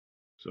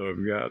So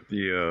I've got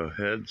the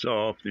heads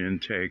off, the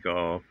intake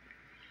off,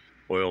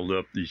 oiled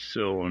up these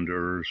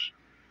cylinders.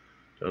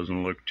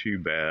 Doesn't look too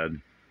bad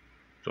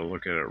to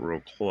look at it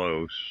real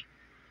close.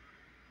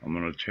 I'm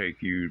going to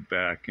take you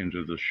back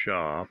into the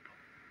shop.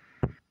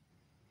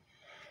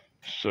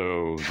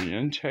 So the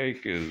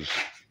intake is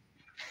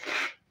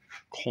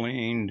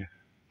cleaned,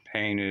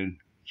 painted,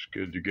 it's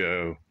good to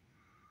go.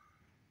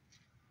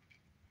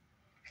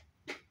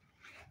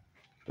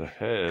 The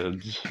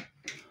heads,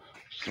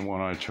 it's the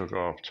one I took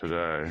off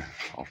today,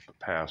 off the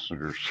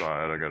passenger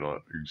side. I gotta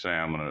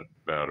examine it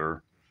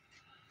better.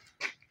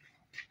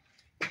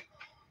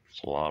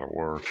 It's a lot of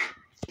work.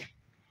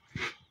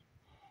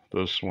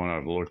 This one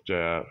I've looked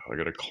at, I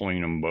gotta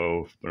clean them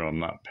both, but I'm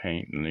not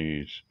painting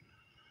these.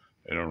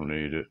 They don't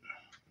need it.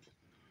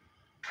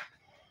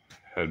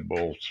 Head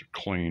bolts are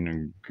clean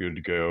and good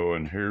to go.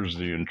 And here's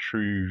the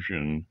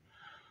intrusion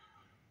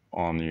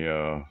on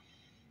the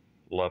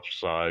left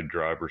side,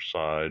 driver's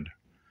side.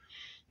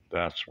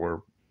 That's where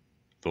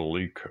the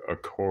leak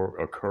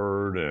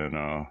occurred, and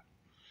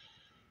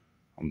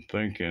I'm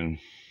thinking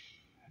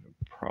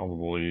it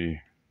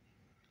probably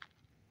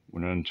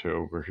went into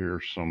over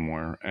here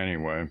somewhere.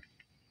 Anyway,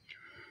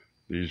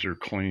 these are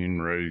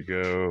clean, ready to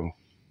go,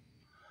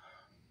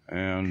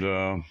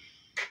 and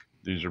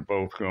these are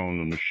both going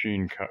to the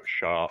machine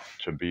shop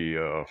to be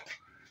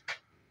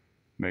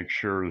make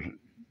sure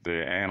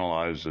they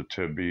analyze it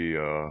to be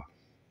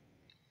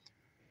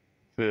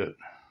fit.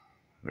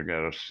 They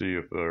got to see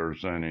if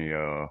there's any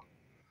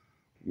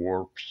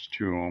warps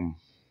to them.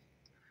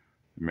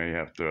 You may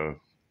have to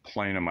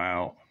plane them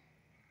out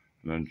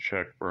and then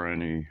check for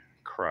any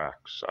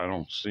cracks. I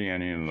don't see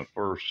any in the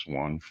first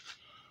one,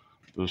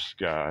 this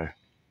guy,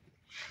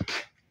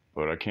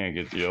 but I can't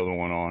get the other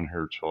one on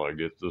here till I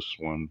get this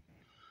one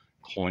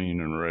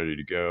clean and ready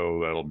to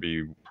go. That'll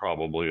be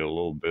probably a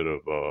little bit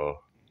of a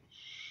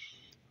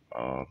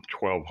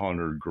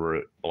 1200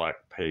 grit black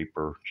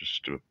paper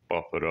just to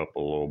buff it up a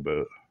little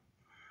bit.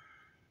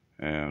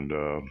 And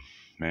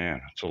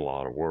man, it's a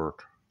lot of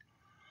work.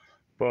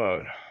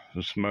 But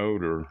this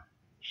motor,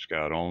 it's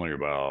got only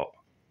about,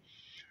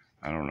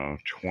 I don't know,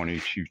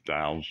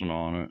 22,000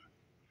 on it.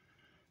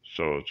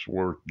 So it's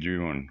worth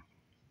doing.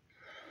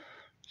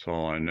 That's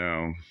all I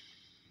know.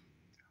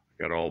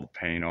 Got all the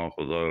paint off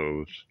of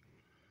those.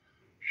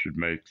 Should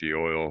make the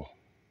oil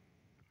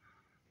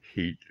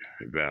heat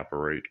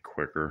evaporate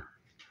quicker.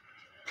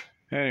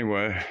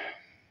 Anyway,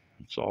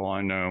 that's all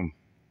I know.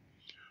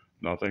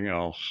 Nothing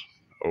else.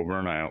 Over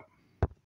and out.